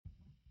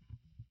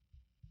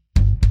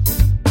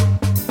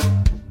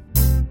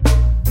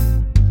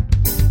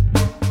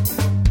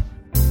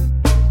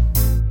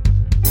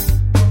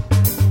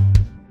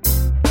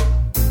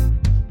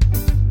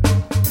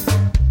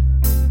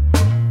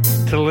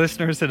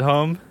listeners at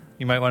home,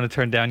 you might want to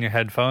turn down your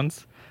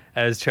headphones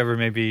as Trevor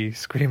may be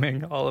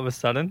screaming all of a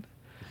sudden.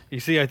 You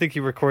see, I think he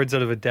records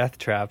out of a death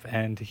trap,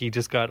 and he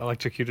just got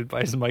electrocuted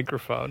by his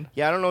microphone.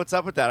 Yeah, I don't know what's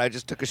up with that. I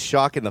just took a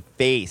shock in the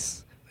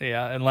face.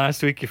 Yeah, and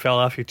last week you fell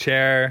off your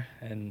chair,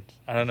 and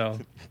I don't know.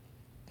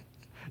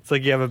 It's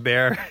like you have a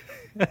bear.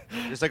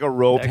 There's like a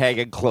rope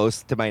hanging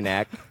close to my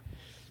neck.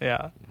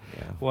 Yeah.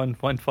 One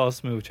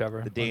false move,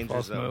 Trevor. The danger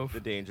zone.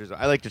 The danger zone.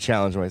 I like to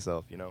challenge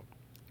myself, you know.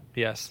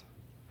 Yes.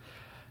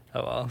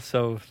 Oh, well.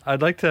 So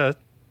I'd like to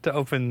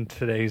open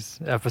today's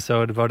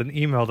episode about an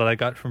email that I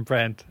got from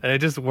Brent, and it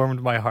just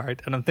warmed my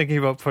heart, and I'm thinking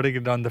about putting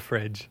it on the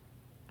fridge.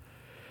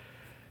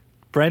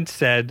 Brent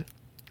said,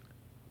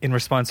 in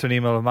response to an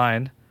email of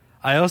mine,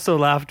 I also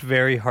laughed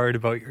very hard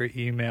about your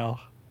email.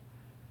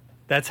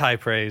 That's high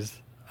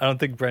praise. I don't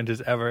think Brent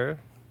has ever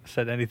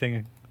said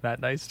anything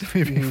that nice to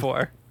me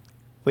before.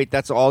 Wait,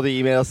 that's all the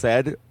email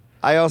said?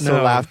 I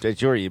also laughed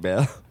at your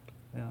email.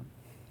 Yeah.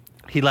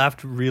 He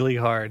laughed really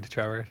hard,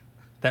 Trevor.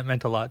 That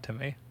meant a lot to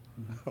me.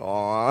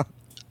 Aw,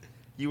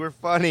 you were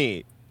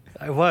funny.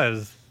 I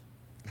was.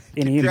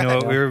 Do you know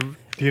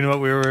what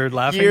we were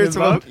laughing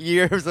about?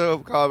 Years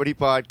of comedy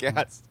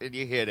podcasts, and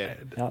you hit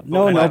it.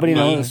 Nobody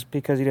knows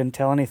because you didn't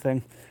tell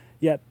anything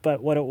yet.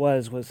 But what it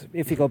was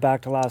if you go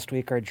back to last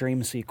week, our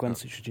dream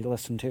sequence, should you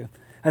listen to?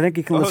 I think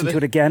you can listen to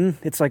it again.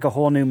 It's like a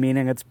whole new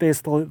meaning. It's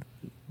basically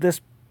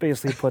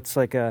puts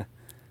like a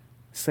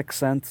Sixth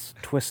Sense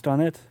twist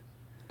on it.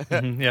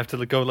 You have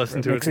to go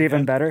listen to it. Makes it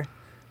even better.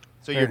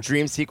 So your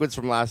dream sequence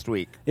from last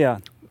week? Yeah.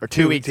 Or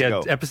 2 weeks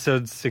ago?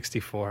 Episode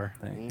 64.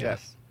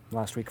 Yes.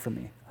 Last week for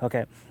me.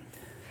 Okay.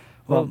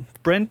 Well,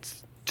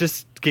 Brent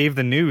just gave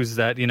the news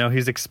that,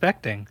 he's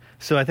expecting.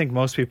 So I think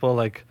most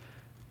people,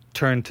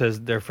 turn to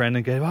their friend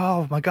and go,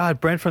 oh, my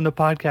God, Brent from the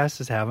podcast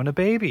is having a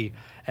baby.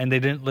 And they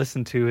didn't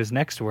listen to his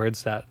next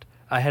words that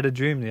I had a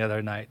dream the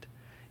other night.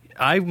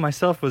 I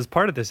myself was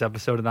part of this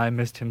episode, and I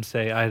missed him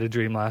say I had a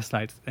dream last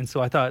night. And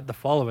so I thought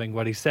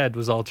what he said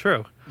was all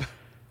true.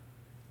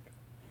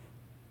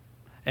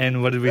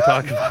 And what did we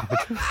talk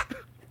about?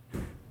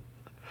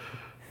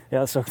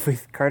 Yeah, so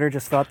Carter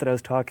just thought that I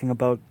was talking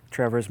about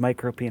Trevor's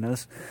micro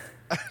penis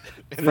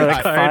for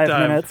 5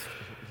 minutes.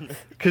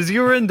 Because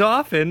you were in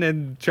Dauphin,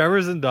 and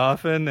Trevor's in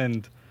Dauphin,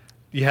 and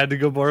you had to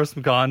go borrow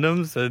some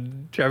condoms,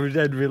 and Trevor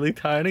had really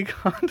tiny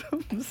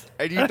condoms.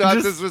 And you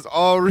thought this was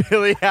all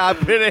really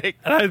happening.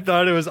 And I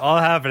thought it was all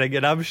happening,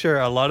 and I'm sure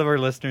a lot of our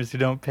listeners who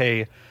don't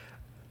pay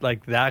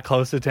that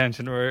close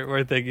attention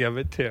were thinking of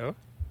it too.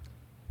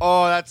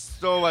 Oh, that's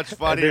so much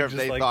funnier if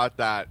they thought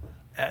that.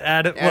 I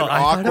awkward.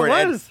 thought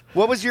it was. And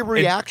what was your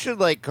reaction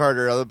like,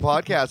 Carter, on the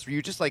podcast? Were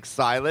you just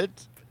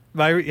silent?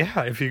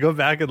 If you go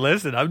back and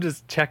listen, I'm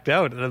just checked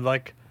out, and I'm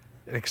like,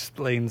 it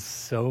explains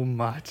so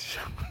much.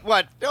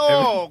 What?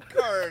 No,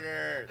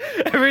 Carter.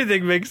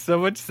 Everything makes so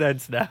much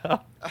sense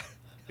now.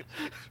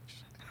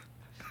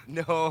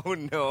 No.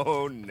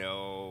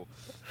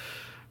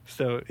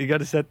 So we got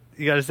to set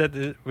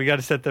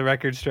the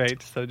record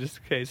straight. So just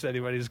in case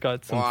anybody's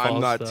got some false...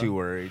 I'm not too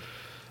worried.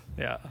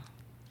 Yeah.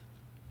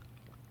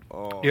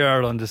 Oh. You're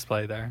out on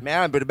display there.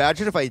 Man, but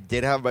imagine if I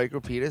did have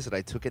micropenis and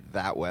I took it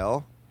that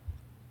well.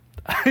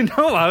 I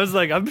know. I was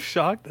like, I'm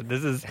shocked that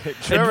this is...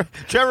 Trevor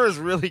has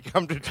really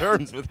come to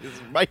terms with his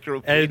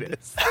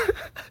micropenis.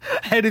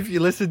 And if you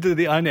listen to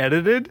the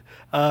unedited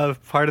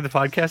part of the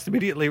podcast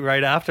immediately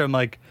right after, I'm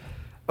like,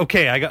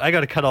 okay, I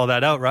got to cut all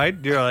that out, right?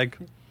 You're like...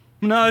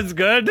 No, it's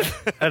good.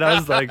 And I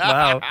was like,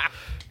 wow,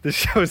 this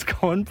show's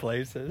going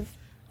places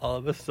all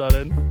of a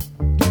sudden.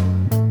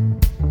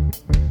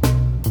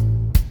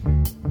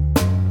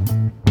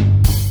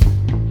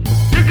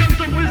 Here comes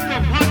the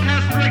Wisdom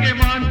Podcast Reggae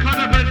Man,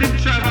 Connor Bennett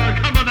Trevor,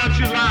 coming at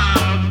you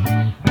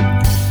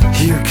loud.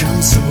 Here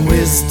comes some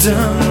wisdom,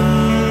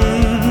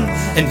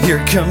 and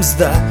here comes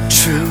the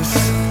truth.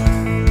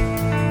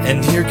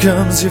 And here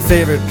comes your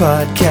favorite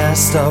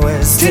podcast,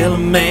 always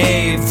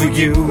tailor-made for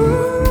you.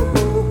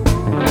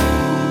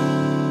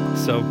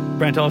 So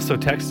Brent also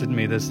texted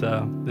me this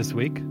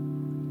week,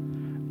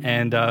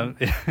 and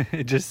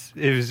it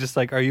was just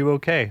like, "Are you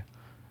okay?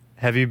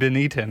 Have you been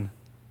eaten?"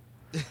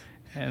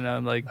 And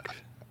I'm like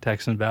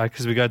texting back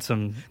because we got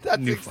some.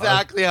 That's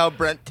exactly how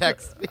Brent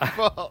texts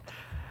people.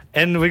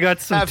 And we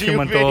got some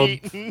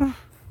 2-month-old.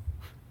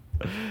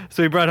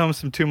 So he brought home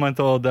some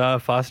 2-month-old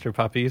foster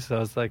puppies. So I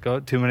was like, "Oh,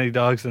 too many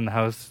dogs in the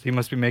house. He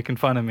must be making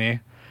fun of me."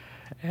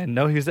 And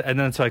no, and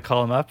then so I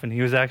call him up, and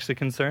he was actually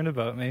concerned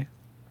about me.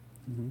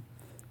 Mm-hmm.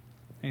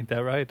 Ain't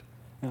that right?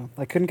 No,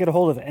 I couldn't get a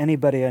hold of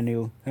anybody I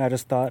knew, and I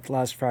just thought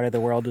last Friday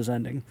the world was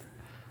ending.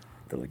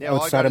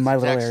 Outside of my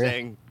little area.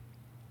 Saying,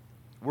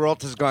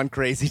 world has gone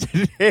crazy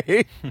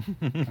today.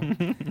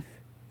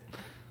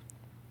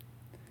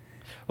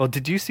 Well,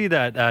 did you see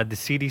that the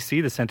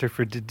CDC, the Center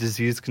for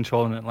Disease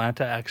Control in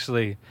Atlanta,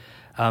 actually,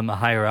 a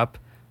higher up,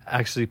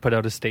 actually put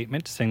out a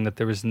statement saying that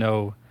there was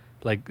no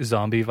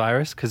zombie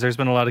virus because there's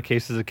been a lot of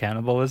cases of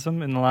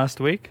cannibalism in the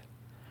last week,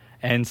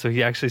 and so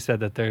he actually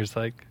said that there's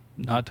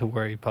not to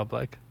worry,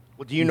 public.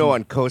 Well, do you know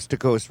on Coast to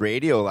Coast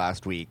Radio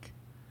last week,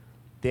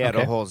 they had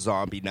a whole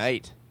zombie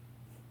night.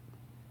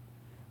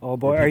 Oh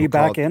boy, are you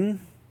back in?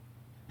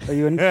 Are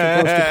you in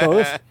coast to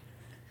coast?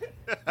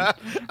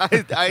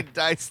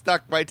 I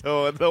stuck my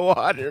toe in the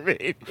water,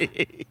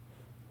 maybe.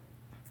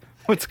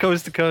 What's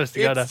coast to coast?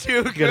 It's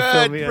too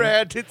good,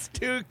 Brent. It's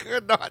too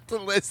good not to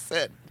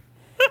listen.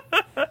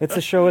 It's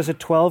a show. Is it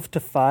 12 to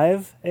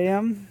 5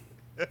 a.m.?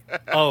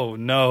 Oh,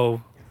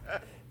 no.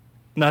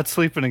 Not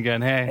sleeping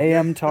again, hey.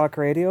 AM talk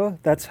radio.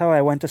 That's how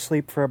I went to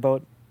sleep for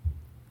about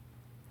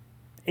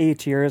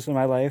 8 years of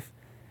my life.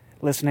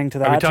 Listening to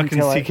that. Are we talking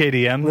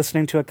CKDM?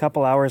 Listening to a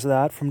couple hours of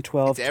that from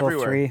 12 till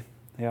everywhere. 3.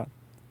 Yeah.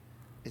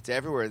 It's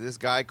everywhere. This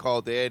guy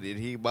called in, and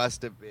he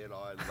must have been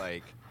on,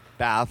 like,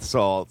 bath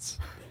salts.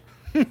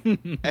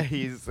 And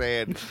he's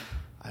saying,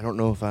 I don't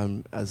know if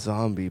I'm a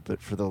zombie,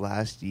 but for the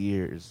last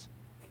years,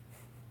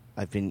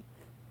 I've been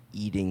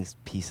eating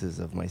pieces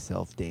of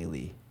myself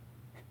daily.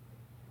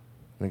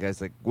 And the guy's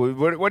like,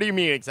 what do you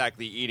mean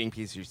exactly eating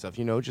pieces of yourself?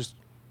 You know, just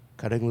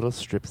cutting little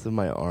strips of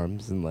my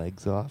arms and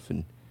legs off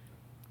and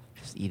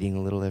just eating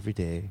a little every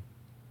day.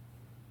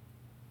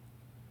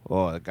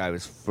 Oh, the guy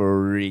was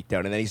freaked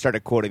out. And then he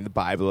started quoting the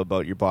Bible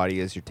about your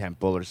body as your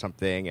temple or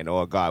something. And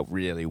it got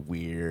really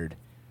weird.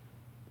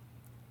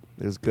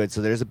 It was good.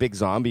 So there's a big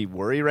zombie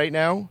worry right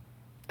now?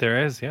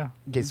 There is, yeah.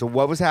 Okay, so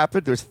what was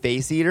happened? There's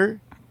Face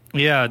Eater?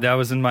 Yeah, that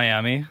was in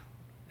Miami.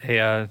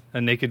 A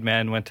naked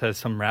man went to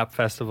some rap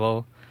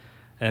festival.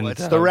 And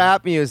What's the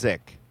rap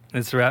music?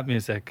 It's rap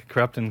music,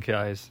 corrupting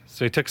guys.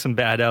 So he took some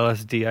bad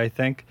LSD, I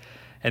think.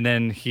 And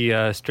then he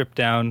stripped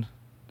down,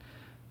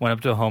 went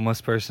up to a homeless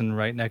person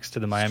right next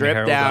to the Miami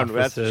Herald offices.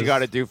 That's what you got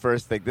to do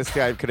first thing. This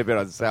guy could have been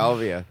on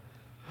salvia.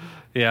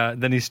 Yeah,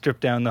 then he stripped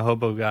down the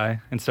hobo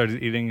guy and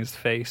started eating his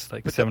face,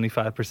 like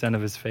 75%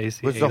 of his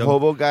face. Was the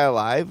hobo guy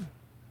alive?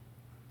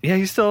 Yeah,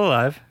 he's still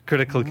alive.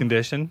 Critical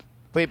condition.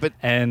 Wait, but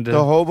and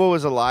the hobo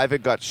was alive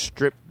and got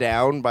stripped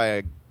down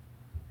by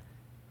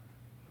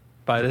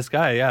this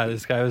guy. Yeah,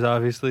 this guy was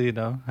obviously,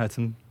 had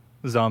some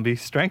zombie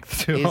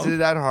strength to him. Isn't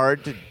that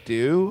hard to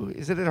do?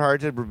 Isn't it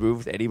hard to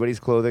remove anybody's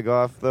clothing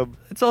off them?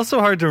 It's also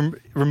hard to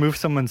remove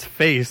someone's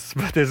face,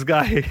 but this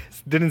guy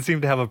didn't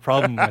seem to have a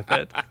problem with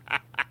it.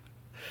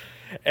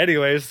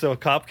 Anyways, so a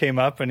cop came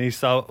up and he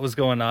saw what was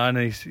going on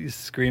and he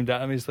screamed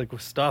at him. He's like, well,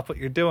 stop what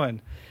you're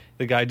doing.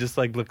 The guy just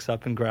like looks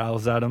up and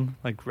growls at him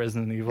like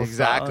Resident Evil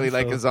exactly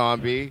style. Like a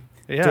zombie.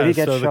 Yeah, did he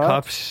get so shot? The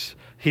cop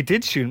he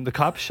did shoot him. The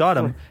cop shot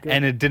him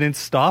and it didn't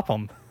stop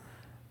him.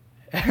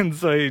 And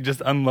so he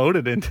just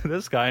unloaded into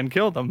this guy and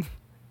killed him.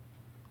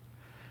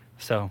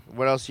 So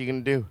what else are you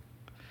going to do?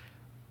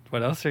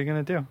 What else are you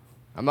going to do?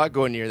 I'm not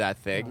going near that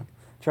thing.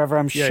 Trevor,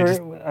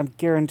 I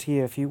guarantee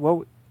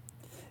you,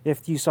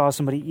 if you saw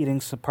somebody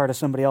eating some part of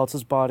somebody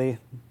else's body,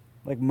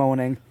 like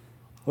moaning,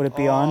 would it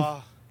be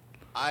on?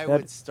 I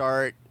would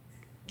start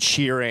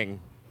cheering.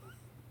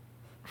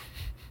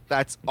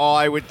 That's all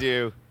I would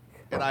do.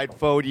 And I'd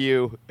phone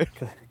you.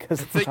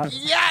 Because it's like,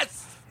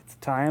 yes! It's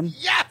time.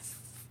 Yes!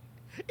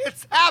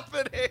 It's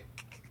happening!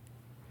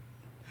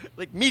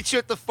 Like, meet you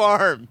at the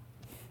farm.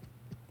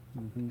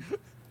 Mm-hmm.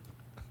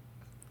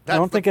 I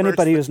don't think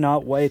anybody who's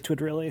not white would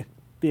really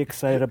be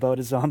excited about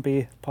a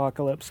zombie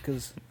apocalypse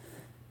because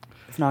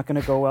it's not going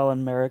to go well in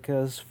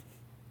America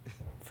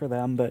for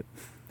them, but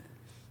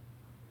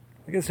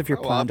I guess if you're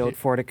planned out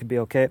for it, it could be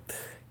okay.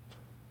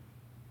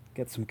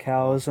 Get some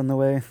cows on the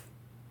way.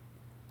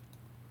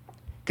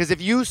 Because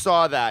if you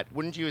saw that,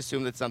 wouldn't you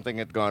assume that something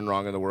had gone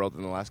wrong in the world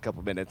in the last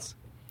couple minutes?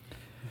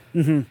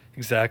 Mm-hmm.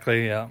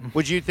 Exactly, yeah.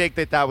 Would you think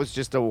that was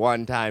just a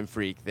one-time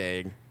freak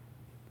thing?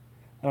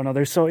 I don't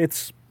know.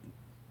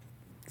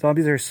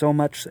 Zombies are so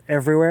much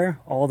everywhere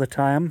all the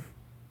time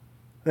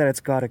that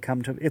it's got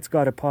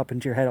to pop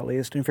into your head at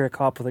least. And if you're a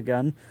cop with a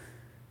gun,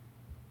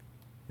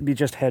 it'd be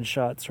just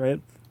headshots,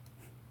 right?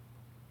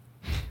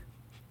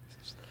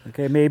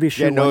 Okay, maybe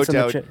shoot once in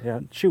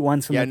the shoot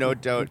once in the... Yeah, no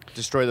doubt.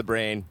 Destroy the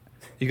brain.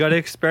 You got to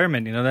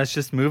experiment. That's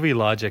just movie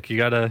logic. You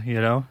got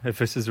to, if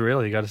this is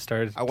real, you got to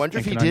start. I wonder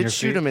if he did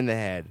shoot him in the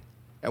head.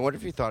 I wonder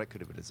if he thought it could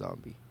have been a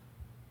zombie.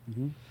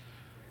 Mm-hmm.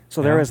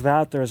 So there was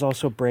that. There was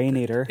also Brain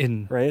Eater,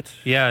 right?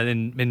 Yeah,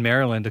 in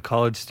Maryland, a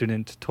college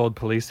student told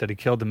police that he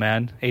killed a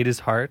man, ate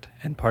his heart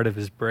and part of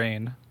his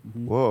brain.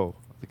 Mm-hmm. Whoa,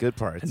 the good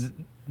parts.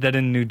 And that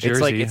in New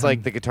Jersey... It's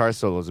like the guitar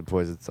solos in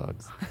Poison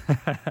songs.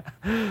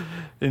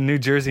 In New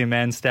Jersey, a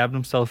man stabbed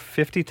himself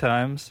 50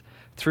 times,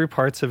 threw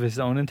parts of his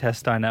own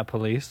intestine at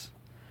police.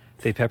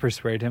 They pepper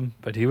sprayed him,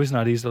 but he was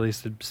not easily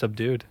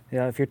subdued.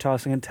 Yeah, if you're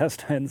tossing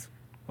intestines,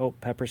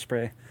 pepper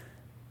spray.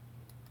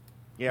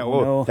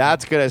 Yeah,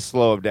 that's going to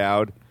slow him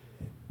down.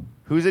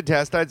 Whose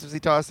intestines was he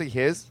tossing?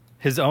 His?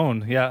 His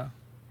own, yeah.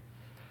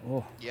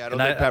 Oh. Yeah, I don't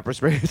think pepper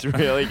spray is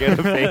really going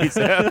to phase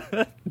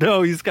him.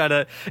 No, he's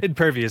got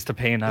impervious to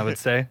pain, I would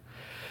say.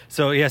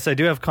 So, yes, I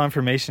do have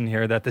confirmation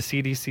here that the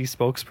CDC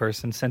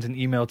spokesperson sent an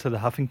email to the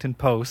Huffington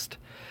Post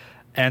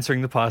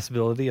answering the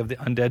possibility of the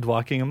undead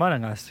walking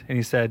among us. And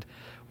he said,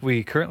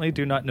 we currently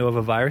do not know of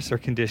a virus or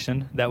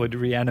condition that would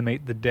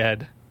reanimate the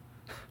dead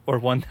or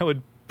one that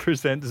would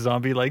present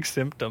zombie-like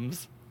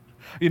symptoms.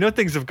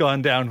 Things have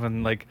gone down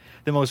when,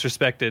 the most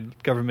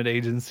respected government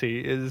agency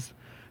is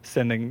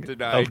sending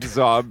Denying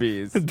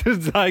zombies.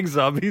 denying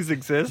zombies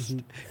exist.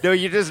 No,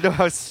 you just know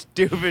how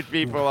stupid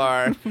people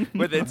are.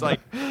 When it's like,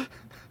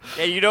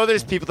 yeah, you know,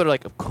 there's people that are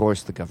like, of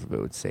course the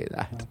government would say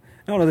that.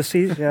 No,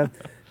 yeah.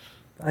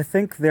 I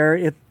think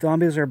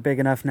zombies are big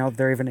enough now that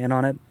they're even in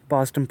on it.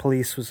 Boston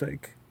police was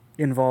like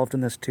involved in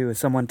this too.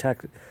 Someone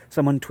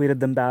tweeted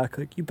them back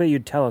like, "You bet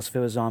you'd tell us if it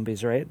was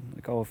zombies, right?"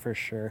 Like, oh, for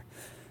sure.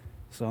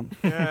 So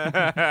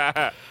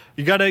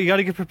you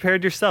gotta get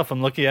prepared yourself.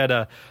 I'm looking at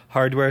a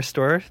hardware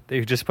store.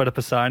 They just put up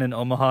a sign in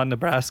Omaha,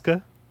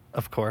 Nebraska.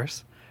 Of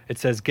course, it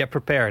says "Get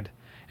prepared,"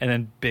 and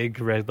then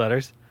big red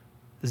letters,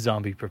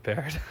 "Zombie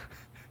prepared."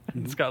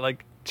 It's got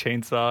like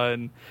chainsaw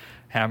and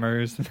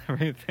hammers and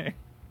everything.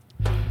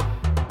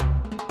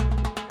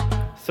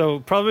 So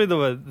probably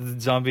the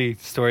zombie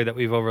story that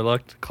we've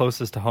overlooked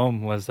closest to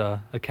home was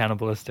a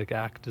cannibalistic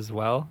act as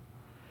well.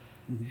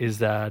 Mm-hmm. Is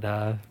that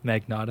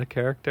Magnotta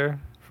character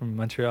from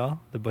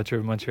Montreal, the Butcher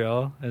of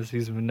Montreal, as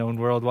he's been known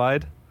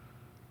worldwide?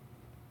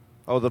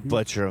 Oh, the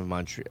Butcher of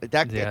Montreal.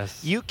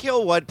 Yes. You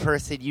kill one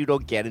person, you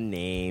don't get a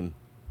name.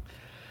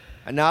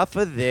 Enough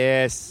of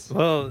this.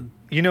 Well,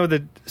 you know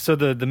that. So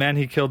the man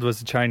he killed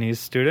was a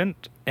Chinese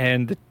student,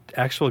 and the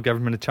actual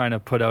government of China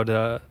put out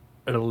an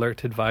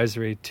alert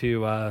advisory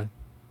to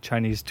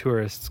Chinese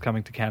tourists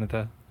coming to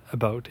Canada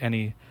about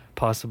any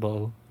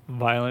possible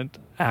violent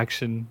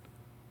action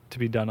to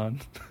be done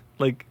on.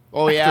 Like,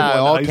 oh yeah,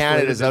 all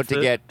Canada's out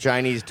to get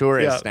Chinese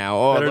tourists now.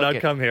 Oh, better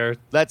not come here.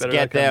 Let's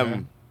get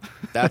them.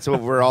 That's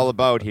what we're all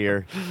about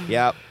here.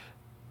 Yep.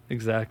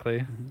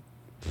 Exactly.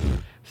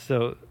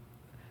 So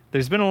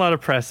there's been a lot of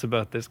press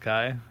about this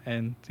guy,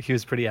 and he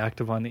was pretty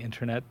active on the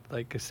internet,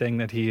 like saying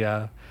that he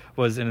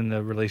was in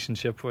a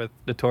relationship with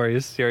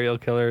notorious serial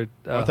killer.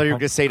 I thought you were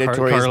going to say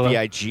Notorious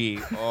B.I.G.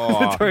 Oh.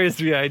 Notorious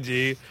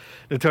B.I.G.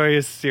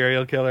 Notorious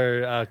serial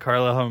killer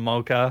Karla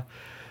Homolka.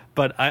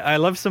 But I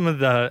love some of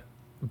the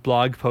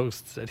blog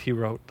posts that he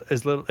wrote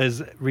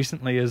as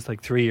recently as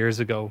like 3 years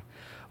ago.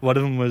 One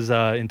of them was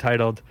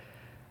entitled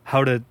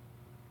 "How to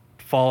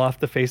Fall Off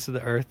the Face of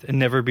the Earth and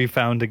Never Be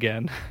Found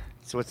Again."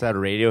 So what's that,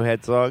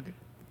 Radiohead song?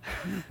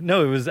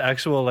 No, it was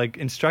actual like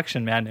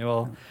instruction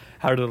manual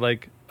how to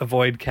like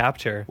avoid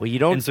capture. Well, you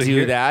don't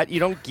do that. You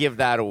don't give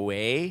that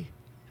away.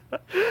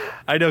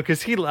 I know,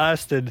 because he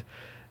lasted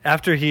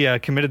after he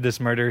committed this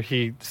murder.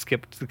 He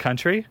skipped the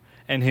country,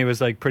 and he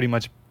was like pretty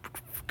much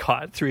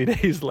caught 3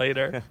 days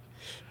later.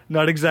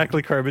 Not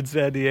exactly Carmen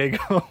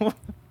Sandiego.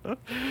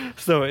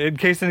 So, in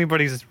case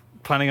anybody's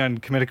planning on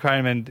committing a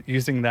crime and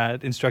using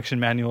that instruction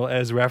manual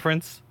as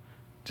reference,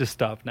 just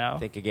stop now.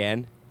 Think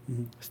again.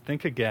 Just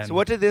think again. So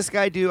what did this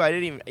guy do?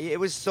 It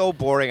was so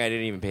boring I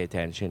didn't even pay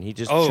attention. He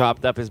just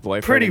chopped up his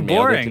boyfriend. Pretty and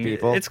boring. It to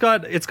people. It's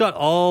got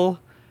all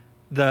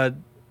the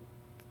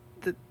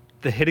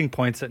hitting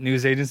points that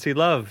news agency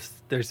loves.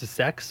 There's a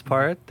sex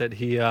part that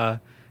he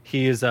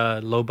is a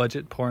low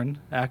budget porn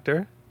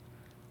actor.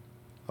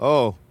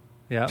 Oh.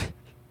 Yeah.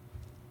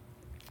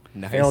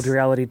 Nice. Failed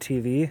reality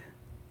TV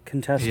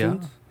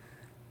contestant.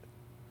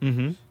 Yeah.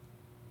 Mm-hmm.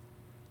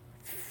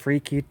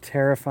 Freaky,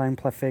 terrifying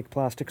fake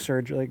plastic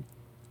surgery, like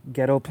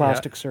ghetto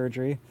plastic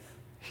surgery.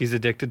 He's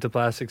addicted to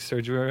plastic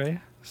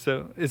surgery,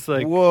 so it's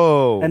like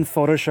whoa. And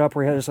Photoshop,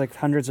 where he has like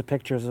hundreds of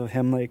pictures of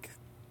him, like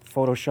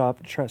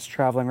Photoshop,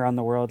 traveling around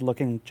the world,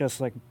 looking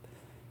just like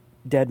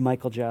dead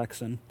Michael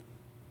Jackson.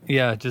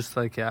 Yeah, just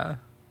like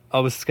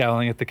always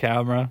scowling at the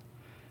camera.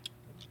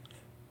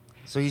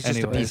 So he's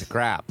just a piece of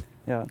crap.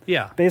 Yeah.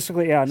 Yeah.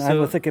 Basically, yeah. And I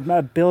would think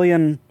 1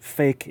 billion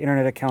fake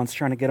internet accounts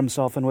trying to get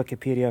himself in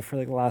Wikipedia for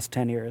like the last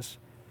 10 years.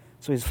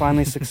 So he's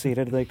finally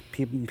succeeded. Like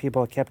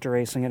people kept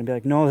erasing it and be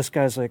like, no, this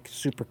guy's like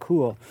super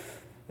cool.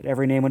 But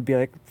every name would be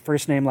like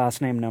first name, last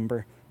name,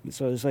 number.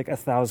 So there's like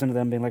 1,000 of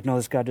them being like, no,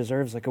 this guy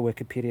deserves like a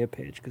Wikipedia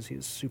page because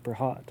he's super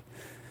hot.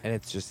 And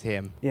it's just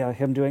him. Yeah,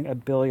 him doing 1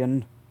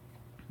 billion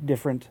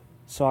different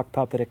sock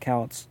puppet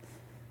accounts.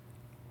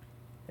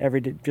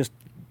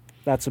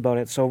 That's about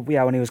it. So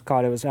yeah, when he was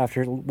caught, it was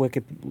after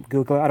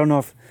Google. I don't know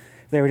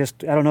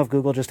if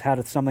Google just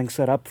had something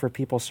set up for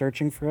people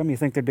searching for him. You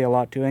think there'd be a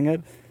lot doing it,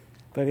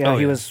 but yeah,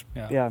 he was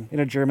in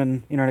a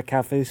German internet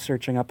cafe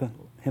searching up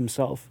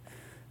himself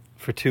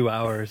for 2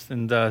 hours,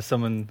 and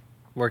someone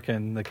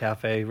working the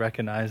cafe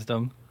recognized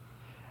him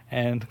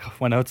and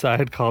went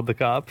outside, called the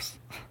cops.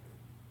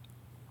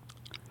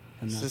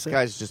 This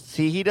guy's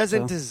he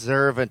doesn't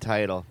deserve a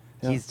title.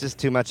 Yeah. He's just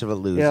too much of a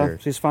loser. Yeah,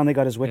 so he's finally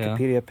got his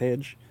Wikipedia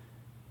page.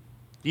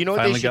 You know what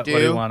finally they should got do?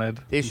 What he wanted.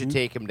 They should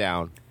take him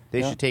down.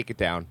 They should take it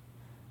down.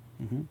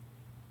 Mm-hmm.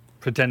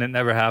 Pretend it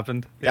never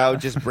happened. That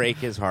would just break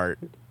his heart.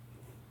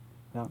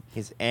 Yeah.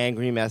 His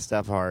angry, messed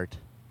up heart.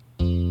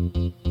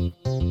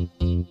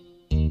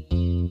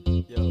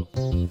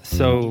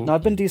 So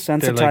I've been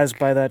desensitized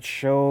by that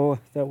show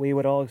that we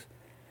would all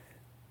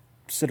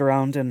sit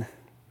around and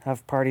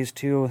have parties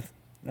to.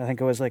 I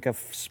think it was like a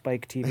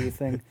Spike TV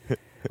thing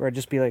where it'd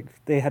just be like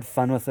they had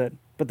fun with it.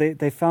 But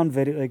they found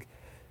video like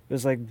it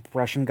was like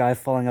Russian guy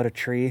falling out a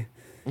tree.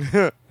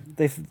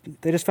 They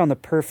just found the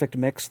perfect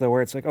mix though,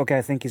 where it's like, okay,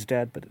 I think he's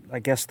dead, but I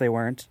guess they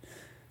weren't.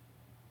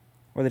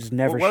 Or they just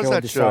never What was showed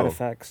that the show? side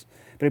effects.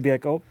 But it'd be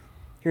like, oh,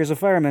 here's a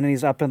fireman, and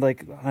he's up in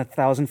like on a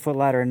 1,000-foot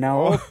ladder, and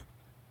now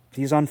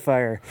he's on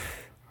fire.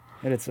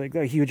 And it's like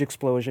a huge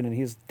explosion, and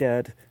he's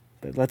dead.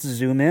 But let's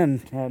zoom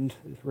in and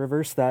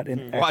reverse that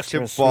in Watch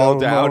extra him fall slow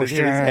down and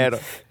hit his motion. head.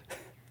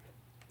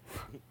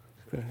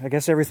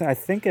 I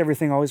think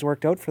everything always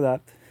worked out for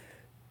that.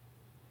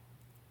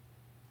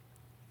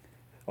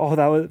 Oh,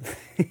 that was...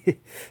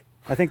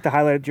 I think the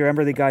highlight... Do you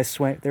remember the guy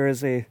swing... There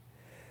is a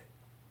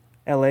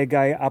LA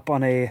guy up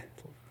on a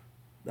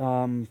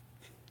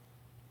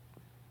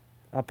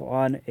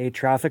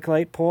traffic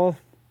light pole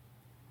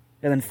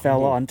and then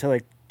fell onto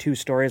like 2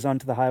 stories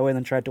onto the highway and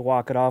then tried to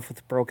walk it off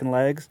with broken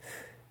legs.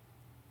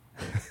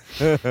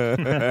 It's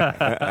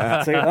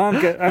like, oh, I'm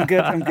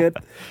good.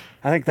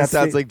 I think That that's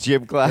sounds like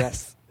gym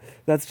class.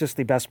 that's just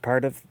the best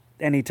part of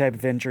any type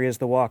of injury is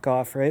the walk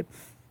off, right?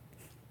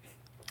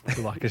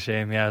 The walk of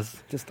shame,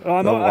 yes. Just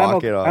walk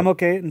it off. I'm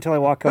okay until I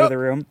walk out of the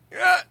room.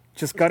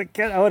 Just gotta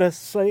get out of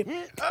sight.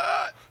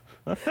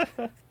 No,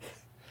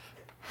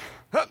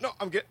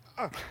 I'm good.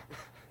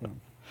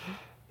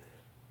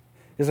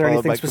 Is there Followed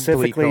anything by complete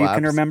specifically you can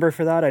collapse. remember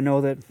for that? I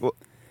know that. Well,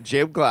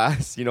 gym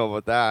class, you know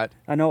about that.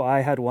 I know I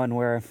had one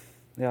where,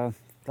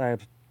 I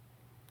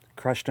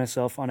crushed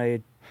myself on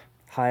a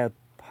high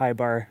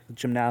bar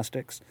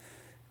gymnastics.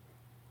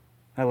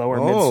 My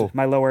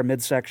lower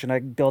midsection. I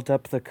built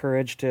up the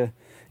courage to,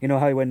 you know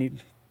how when you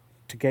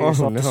to get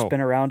yourself to spin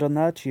around on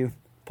that, you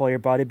pull your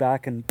body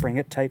back and bring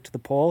it tight to the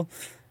pole.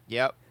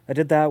 Yep. I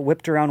did that,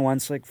 whipped around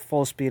once, like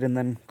full speed, and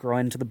then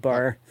groin to the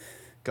bar.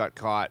 Got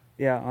caught.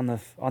 Yeah, on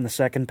the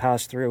second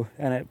pass through,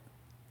 and it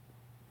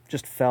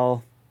just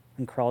fell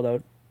and crawled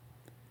out.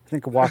 I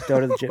think I walked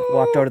out of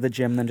the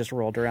gym, then just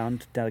rolled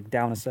around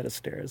down a set of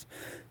stairs.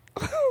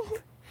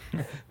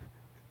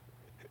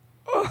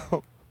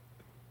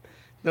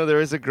 No, there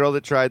was a girl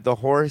that tried the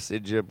horse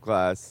in gym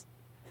class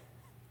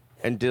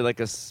and did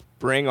like a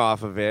spring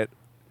off of it,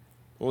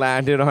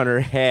 landed on her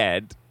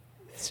head,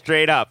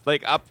 straight up,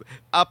 like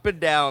up and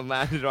down,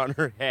 landed on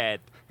her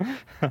head,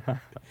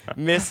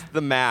 missed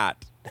the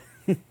mat,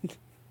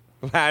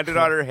 landed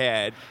on her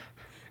head,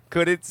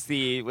 couldn't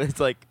see, was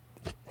like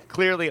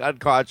clearly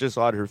unconscious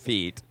on her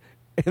feet,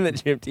 and the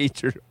gym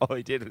teacher, all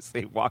he did was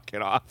say, walk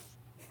it off,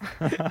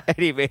 and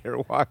he made her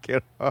walk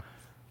it off.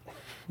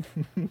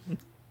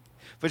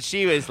 But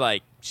she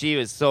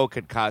was so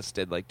concussed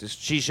and like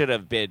she should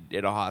have been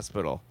in a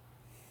hospital.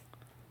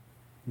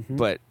 Mm-hmm.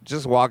 But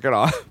just walk it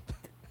off.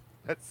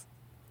 That's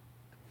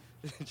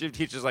the gym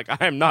teacher's like,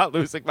 I am not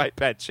losing my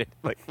pension.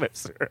 Like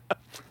lifts her up.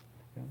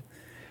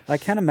 I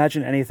can't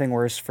imagine anything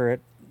worse for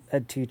a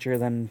teacher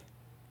than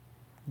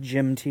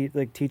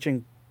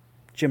teaching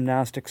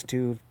gymnastics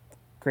to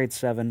grade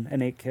 7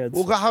 and 8 kids.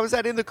 Well, how is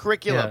that in the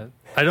curriculum?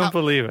 Yeah, I don't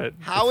believe it.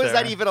 How is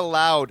that even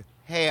allowed?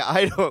 Hey,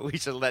 I know what we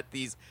should let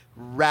these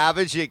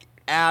ravaging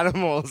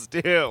animals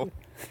do.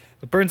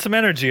 Burn some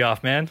energy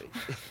off, man.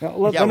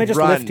 Let me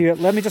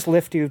just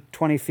lift you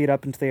 20 feet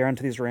up into the air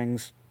onto these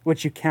rings,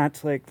 which you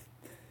can't, like,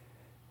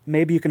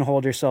 maybe you can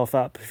hold yourself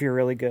up if you're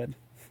really good.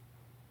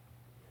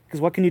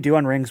 Because what can you do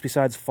on rings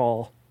besides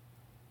fall?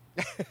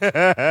 You're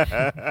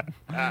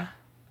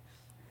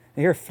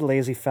a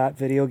lazy, fat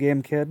video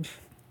game kid.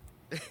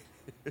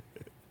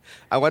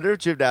 I wonder if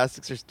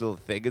gymnastics are still a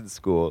thing in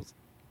schools.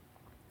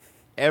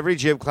 Every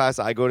gym class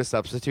I go to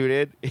substitute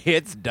in,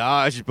 it's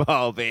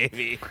dodgeball,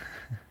 baby.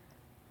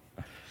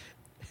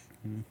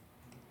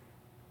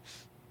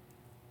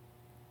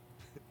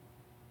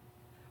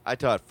 I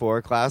taught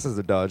 4 classes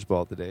of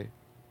dodgeball today.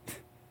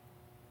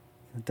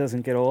 It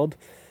doesn't get old.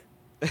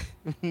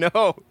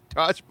 No,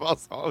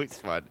 dodgeball's always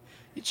fun.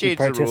 You change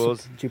the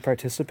rules. Do you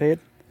participate?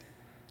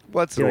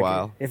 Once in a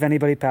while. If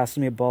anybody passes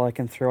me a ball, I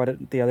can throw it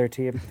at the other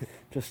team.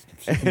 Just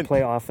so you can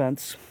play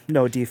offense,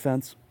 no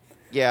defense.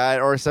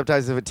 Yeah, or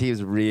sometimes if a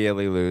team's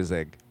really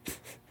losing.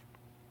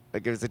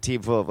 Like if it's a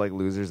team full of like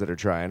losers that are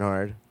trying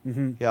hard,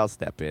 yeah, I'll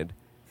step in.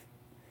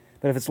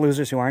 But if it's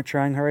losers who aren't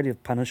trying hard, you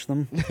punish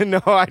them.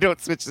 No, I don't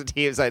switch the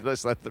teams. I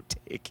just let them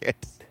take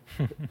it.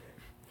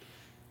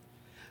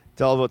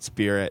 It's all about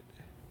spirit.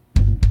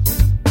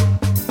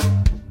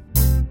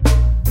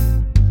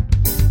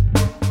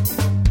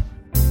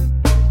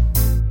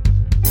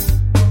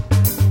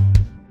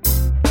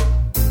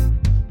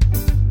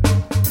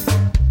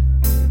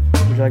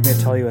 Would you like me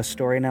to tell you a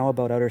story now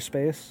about outer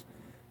space?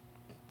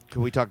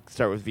 Can we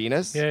start with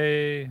Venus?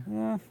 Yay.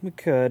 We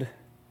could.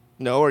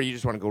 No, or you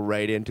just want to go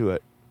right into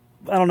it?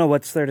 I don't know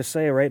what's there to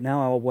say right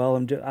now.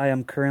 I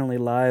am currently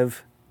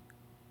live.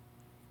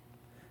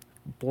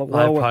 While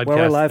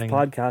we're live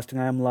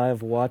podcasting, I am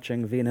live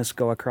watching Venus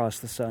go across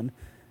the sun.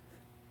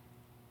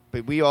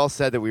 But we all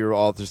said that we were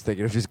all just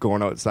thinking of just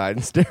going outside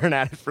and staring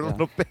at it for a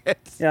little bit.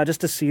 Yeah,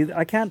 just to see.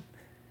 I can't.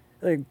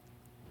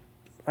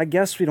 I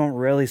guess we don't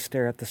really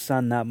stare at the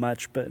sun that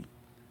much, but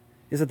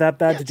is it that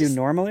bad to do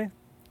normally?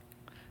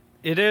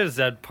 It is.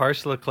 That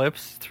partial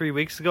eclipse 3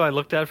 weeks ago, I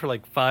looked at it for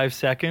like 5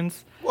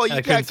 seconds. Well, you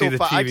I can't couldn't see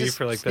go the TV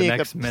for like the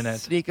next minute.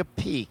 Sneak a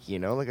peek,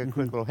 like a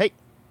quick little, hey,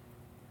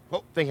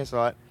 think I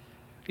saw it.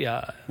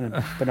 Yeah.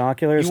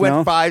 Binoculars, You went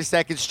no? 5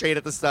 seconds straight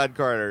at the sun,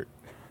 Carter.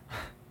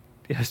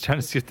 Yeah, I was trying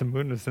to see if the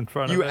moon was in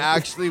front You of it.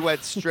 actually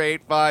went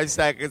straight 5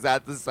 seconds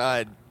at the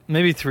sun.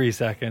 Maybe 3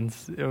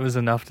 seconds. It was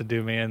enough to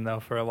do me in, though,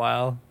 for a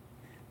while.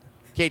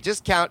 Okay,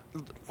 just count.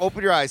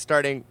 Open your eyes,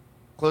 starting.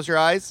 Close your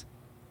eyes.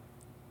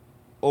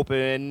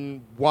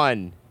 Open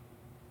 1,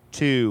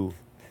 2,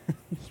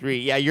 3.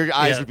 Yeah, your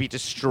eyes Yeah. would be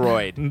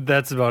destroyed.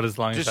 That's about as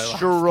long as I lasted.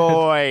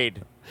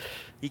 Destroyed.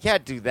 You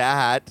can't do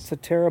that. It's a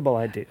terrible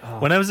idea. Oh.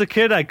 When I was a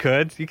kid, I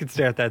could. You could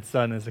stare at that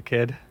sun as a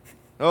kid.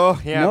 Oh,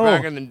 yeah, No.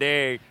 back in the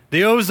day.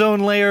 The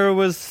ozone layer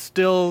was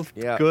still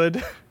Yeah.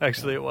 good.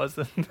 Actually, it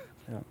wasn't.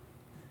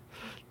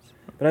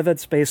 But I've had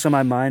space on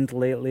my mind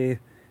lately,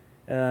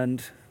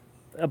 and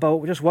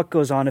about just what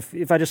goes on if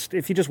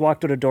you just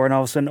walked out a door and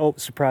all of a sudden, oh,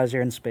 surprise,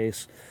 you're in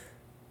space.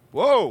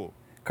 Whoa.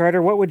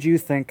 Carter, what would you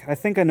think? I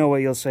think I know what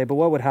you'll say, but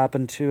what would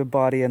happen to a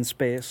body in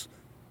space?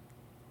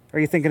 Are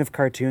you thinking of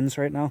cartoons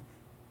right now?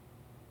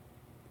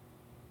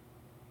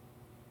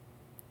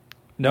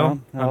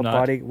 No, No, I'm not.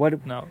 body.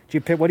 What No.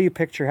 What do you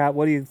picture?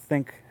 What do you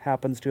think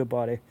happens to a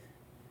body?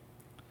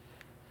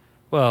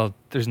 Well,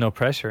 there's no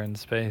pressure in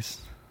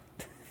space.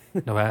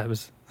 No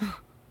abs.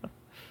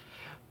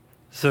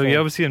 So you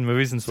always see in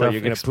movies and So stuff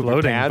you're gonna poop your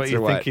exploding, pants but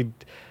you or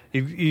think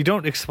you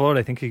don't explode.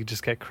 I think you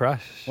just get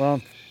crushed.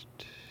 Well,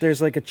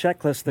 there's like a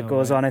checklist that No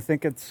goes way. on. I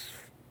think it's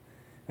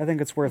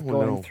worth Oh,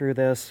 going no. through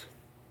this.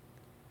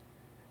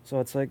 So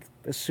it's like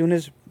as soon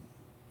as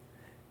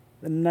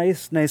the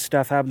nice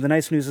stuff happens, the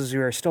nice news is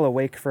you are still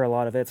awake for a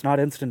lot of it. It's not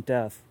instant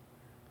death.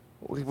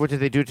 What did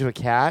they do to a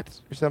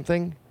cat or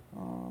something?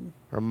 Or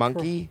a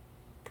monkey?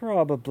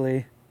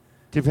 Probably,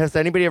 Has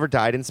anybody ever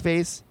died in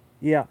space?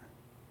 yeah.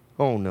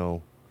 Oh,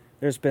 no.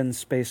 There's been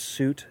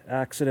spacesuit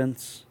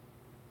accidents.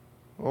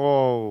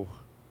 Oh.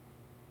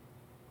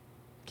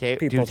 Okay,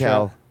 People do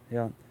tell.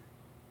 Yeah.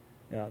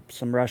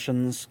 Some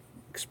Russians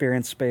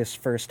experienced space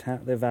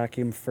firsthand. They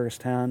vacuumed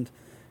firsthand.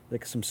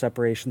 Like some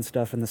separation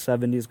stuff in the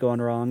 70s going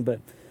wrong,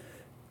 but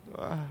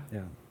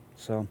yeah.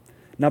 So,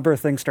 number of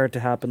things start to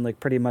happen like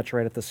pretty much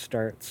right at the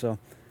start. So,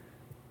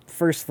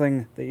 first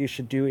thing that you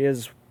should do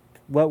is,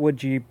 what would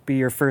be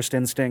your first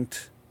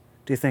instinct?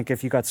 Do you think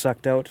if you got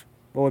sucked out,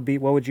 what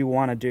would you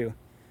want to do?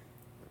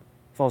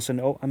 If all of a sudden,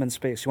 oh, I'm in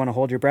space, you want to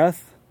hold your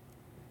breath?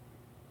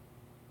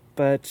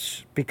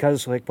 But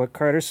because, like what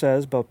Carter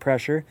says about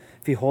pressure,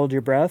 if you hold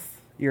your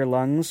breath, your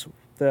lungs,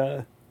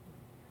 the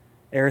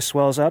air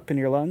swells up in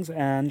your lungs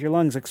and your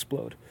lungs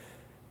explode.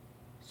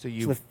 So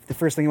you So the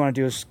first thing you want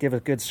to do is give a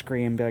good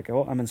scream, be like,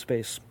 oh, I'm in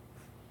space.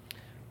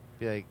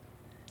 be like,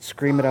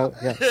 Scream it out.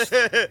 Yes.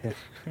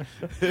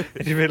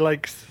 You mean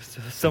like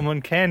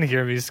someone can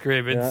hear me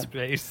scream in Yeah.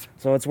 space?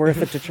 So it's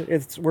worth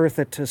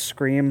it to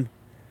scream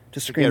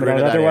get it rid out. of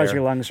that Otherwise, air.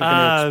 your lungs are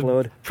going to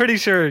explode. Pretty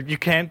sure you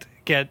can't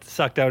get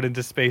sucked out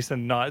into space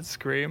and not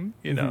scream.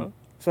 You know.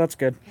 So that's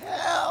good.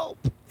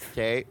 help.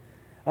 Okay.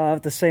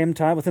 At the same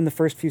time, within the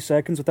first few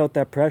seconds, without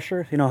that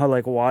pressure, you know how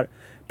like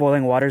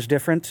boiling water's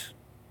different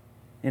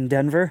in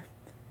Denver.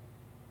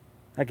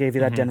 I gave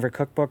you that Denver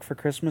cookbook for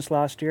Christmas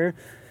last year,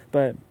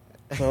 but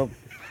so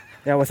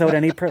yeah, without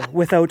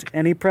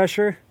any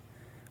pressure,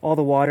 all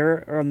the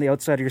water on the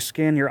outside of your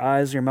skin, your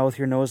eyes, your mouth,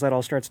 your nose, that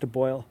all starts to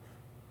boil.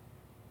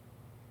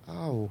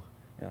 Oh.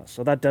 Yeah,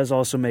 so that does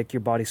also make your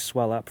body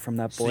swell up from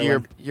that So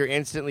boiling. you're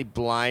instantly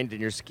blind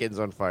and your skin's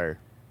on fire.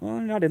 Well,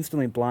 you're not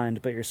instantly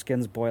blind, but your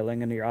skin's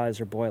boiling and your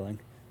eyes are boiling.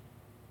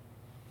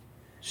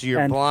 So you're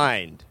And-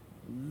 blind.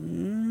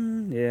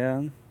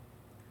 Yeah.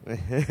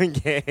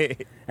 Okay.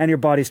 And your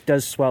body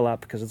does swell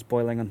up because it's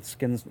boiling on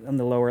skins on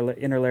the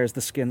inner layers.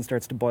 The skin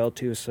starts to boil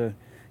too, so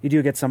you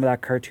do get some of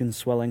that cartoon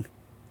swelling.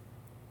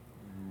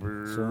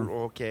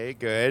 Okay,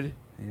 good.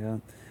 Yeah.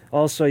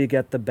 Also, you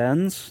get the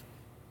bends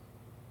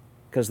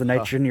because the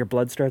nitrogen in your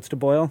blood starts to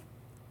boil,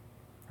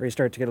 or you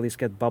start to at least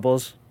get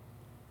bubbles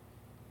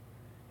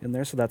in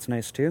there. So that's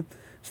nice too.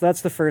 So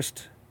that's the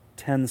first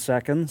 10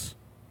 seconds.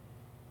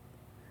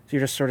 So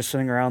you're just sort of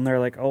sitting around there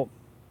like, oh,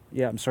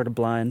 yeah, I'm sort of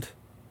blind.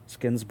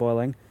 Skin's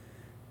boiling.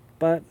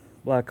 But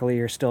luckily,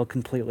 you're still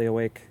completely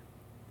awake.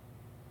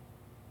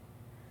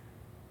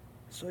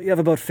 So you have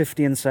about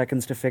 15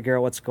 seconds to figure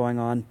out what's going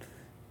on.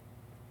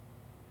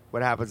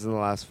 What happens in the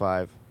last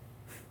 5?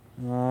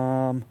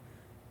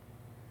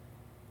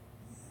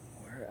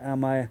 Where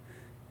am I?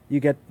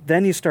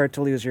 Then you start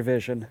to lose your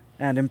vision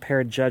and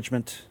impaired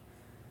judgment,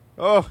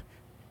 Oh,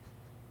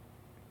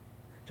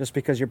 just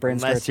because your brain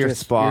unless starts you're to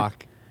Spock.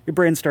 your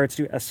brain starts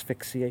to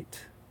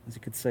asphyxiate, as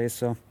you could say.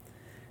 So,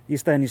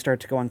 then you start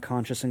to go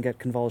unconscious and get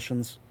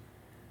convulsions.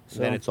 So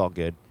Then it's all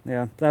good.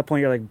 yeah, at that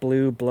point you're like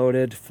blue,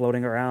 bloated,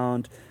 floating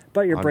around,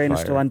 but your On brain is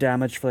fire. still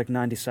undamaged for like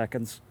 90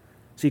 seconds.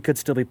 So you could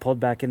still be pulled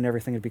back in and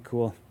everything would be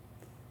cool.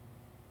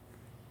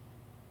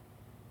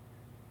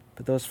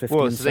 But those 15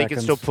 Well, so they can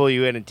seconds, still pull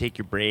you in and take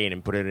your brain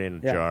and put it in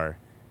a Yeah. jar.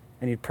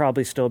 and you'd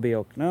probably still be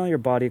okay. No, your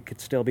body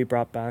could still be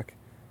brought back.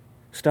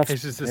 Stuff's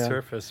It's just the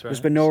surface, right? There's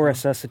been no So-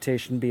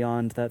 resuscitation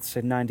beyond that,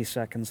 say, 90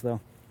 seconds, though.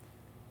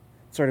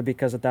 Sort of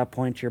because at that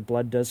point your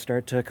blood does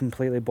start to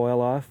completely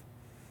boil off.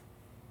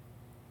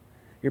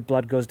 your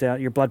blood goes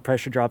down, your blood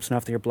pressure drops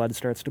enough that your blood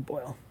starts to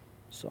boil.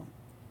 So,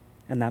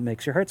 and that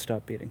makes your heart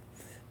stop beating.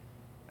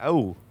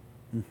 Oh.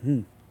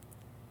 Mm-hmm.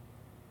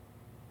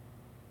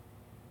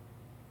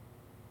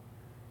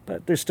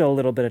 But there's still a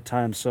little bit of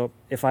time, so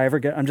if I ever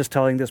get... I'm just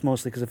telling this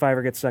mostly because if I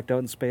ever get sucked out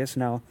in space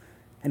now,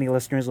 any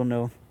listeners will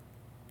know.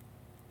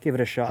 Give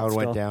it a shot. How it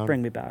went down.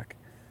 Bring me back.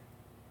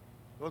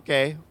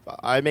 Okay,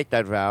 I make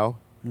that vow.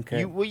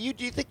 Okay. Do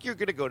you think you're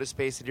going to go to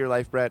space in your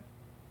life, Brett?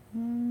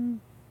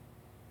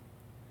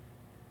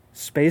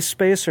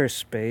 Space or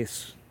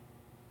space?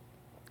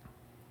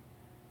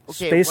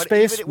 Okay,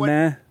 Space?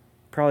 Meh.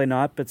 Probably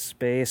not, but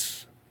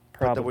space.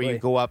 Probably. Where you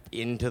go up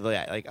into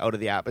the out of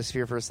the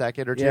atmosphere for a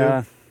second or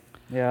two?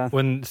 Yeah.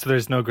 So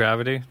there's no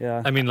gravity?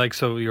 Yeah. I mean, like,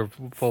 so you're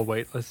full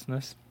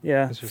weightlessness?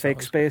 Yeah, Is yourself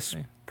fake space?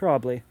 gravity?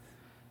 Probably.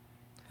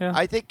 Yeah.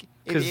 I think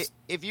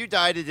if you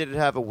died and didn't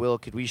have a will,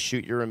 could we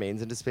shoot your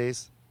remains into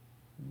space?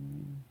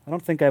 I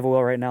don't think I have a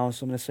will right now,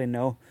 so I'm going to say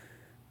no.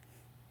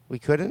 We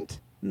couldn't?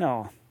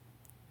 No.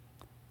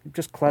 You're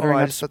just cluttering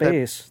I up just thought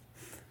space.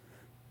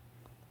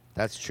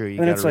 That's true. You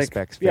And got it's to like,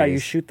 respect space. yeah, you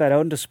shoot that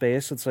out into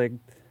space. It's like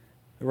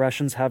the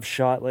Russians have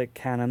shot like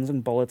cannons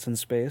and bullets in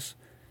space.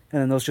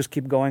 And then those just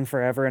keep going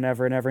forever and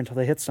ever and ever until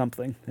they hit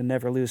something and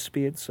never lose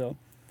speed. So,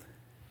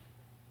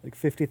 like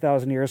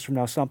 50,000 years from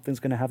now, something's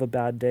going to have a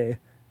bad day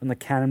when the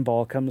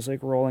cannonball comes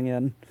like rolling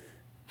in.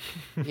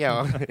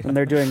 Yeah. When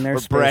they're doing their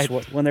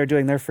when they're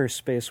doing their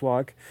first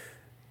spacewalk.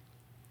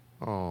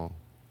 Oh,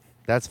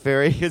 that's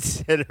very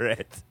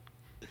considerate.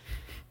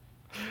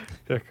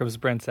 There comes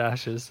Brent's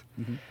ashes.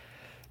 Mm-hmm.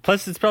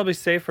 Plus, it's probably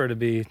safer to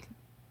be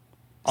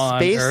on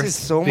Space Earth is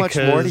so much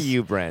more to because-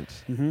 you, Brent.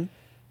 Mm-hmm.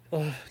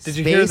 Did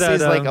you hear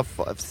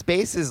that?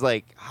 Space is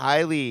like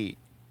highly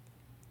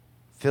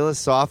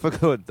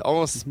philosophical, and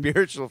almost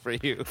spiritual for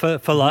you.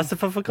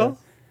 Philosophical?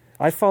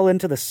 I fall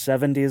into the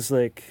 70s,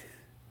 like,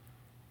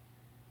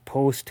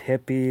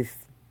 post-hippie.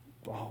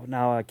 Oh,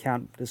 now I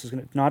can't. This is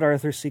not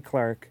Arthur C.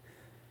 Clarke.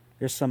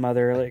 There's some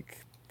other,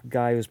 like,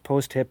 guy who's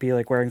post-hippie,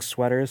 like, wearing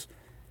sweaters,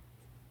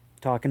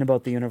 talking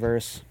about the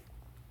universe.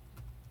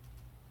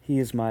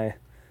 He's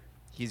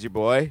He's your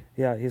boy?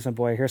 Yeah, he's my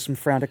boy. Here's some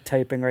frantic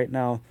typing right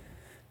now.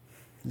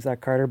 Is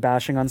that Carter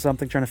bashing on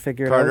something, trying to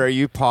figure it out? Carter, are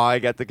you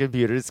pawing at the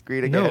computer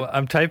screen again? No,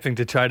 I'm typing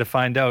to try to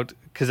find out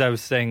because I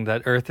was saying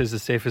that Earth is the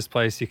safest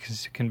place you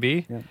can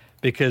be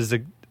because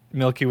the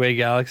Milky Way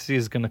galaxy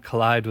is going to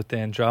collide with the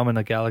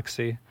Andromeda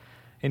galaxy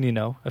in,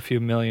 a few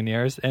million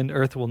years, and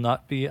Earth will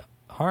not be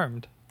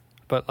harmed.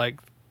 But,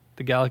 like,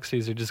 the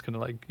galaxies are just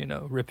going to,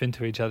 rip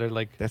into each other.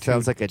 Like That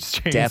sounds like a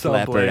chainsaw Def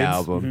Leppard blades.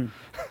 album.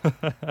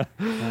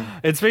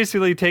 It's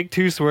basically take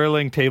two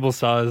swirling table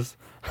saws,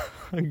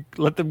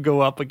 let them go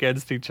up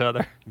against each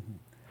other,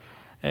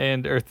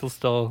 and Earth will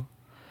still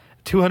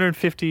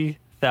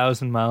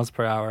 250,000 miles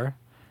per hour,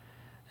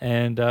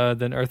 and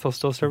then Earth will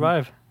still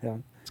survive. Yeah.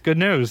 It's good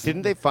news.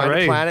 Didn't they find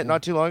Hooray. a planet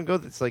not too long ago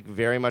that's like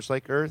very much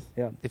like Earth?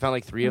 Yeah. They found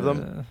like 3 of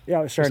them. Yeah,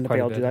 I was starting to quite be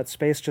a able to do bit. that.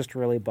 Space just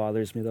really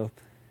bothers me, though.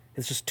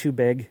 It's just too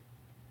big.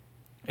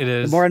 It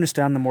is. The more I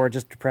understand, the more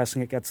just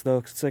depressing it gets,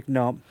 though. 'Cause it's like,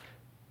 no,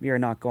 you're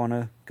not going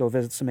to go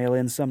visit some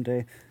aliens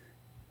someday.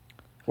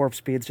 Warp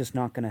speed's just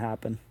not going to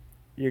happen.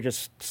 You're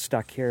just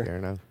stuck here. Fair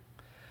enough.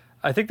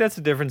 I think that's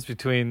the difference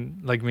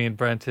between like me and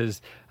Brent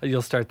is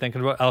I'll start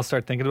thinking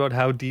about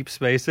how deep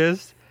space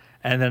is,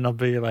 and then I'll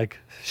be like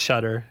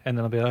shudder, and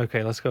then I'll be like,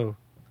 okay, let's go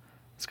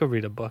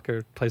read a book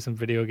or play some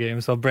video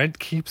games. So Brent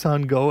keeps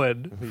on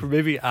going for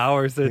maybe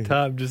hours at a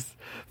time, just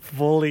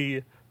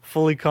fully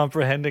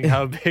comprehending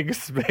how big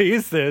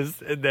space is,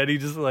 and then he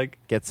just like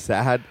Gets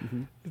sad.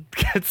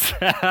 gets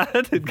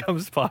sad and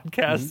comes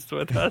podcasts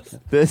with us.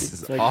 This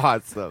is like-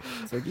 awesome.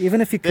 It's like, even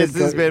if you could This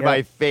has go, been yeah.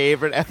 my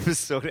favorite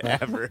episode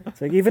ever.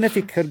 It's like, even if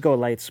you could go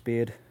light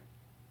speed,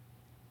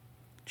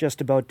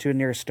 just about to a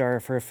near star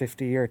for a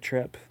 50-year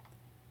trip,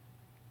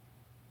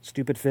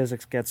 stupid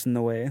physics gets in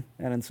the way,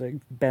 and it's like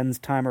bends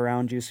time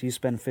around you, so you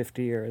spend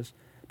 50 years,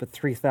 but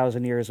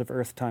 3,000 years of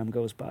Earth time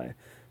goes by.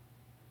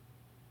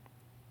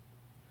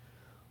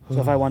 So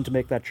if I wanted to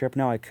make that trip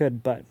now, I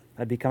could, but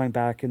I'd be coming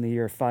back in the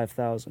year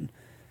 5,000.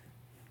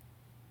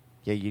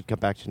 Yeah, you'd come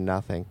back to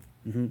nothing.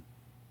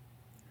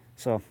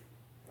 So,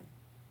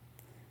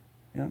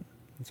 yeah,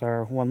 it's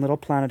our one little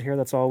planet here.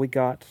 That's all we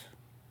got.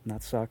 And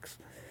that sucks.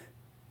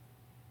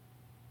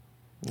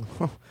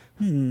 So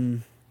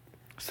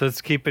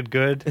let's keep it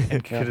good.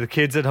 And the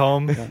kids at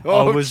home, Oh,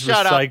 always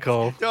shut up.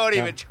 recycle. Don't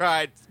even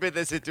try and spin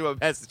this into a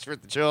message for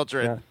the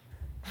children.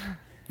 Yeah.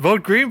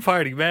 Vote Green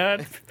Party,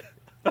 man.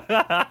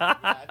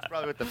 That's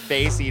probably what the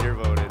face eater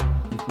voted.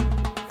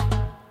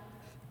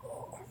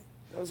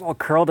 I was all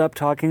curled up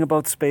talking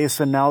about space,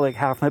 and now like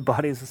half my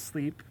body's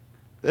asleep.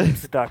 I'm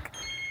stuck. I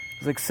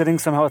was like sitting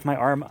somehow with my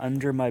arm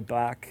under my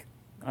back,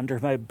 under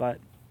my butt,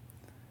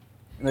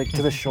 like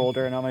to the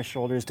shoulder, and now my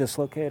shoulder's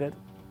dislocated.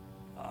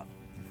 I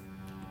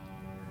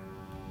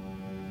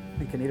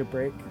think I need a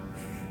break.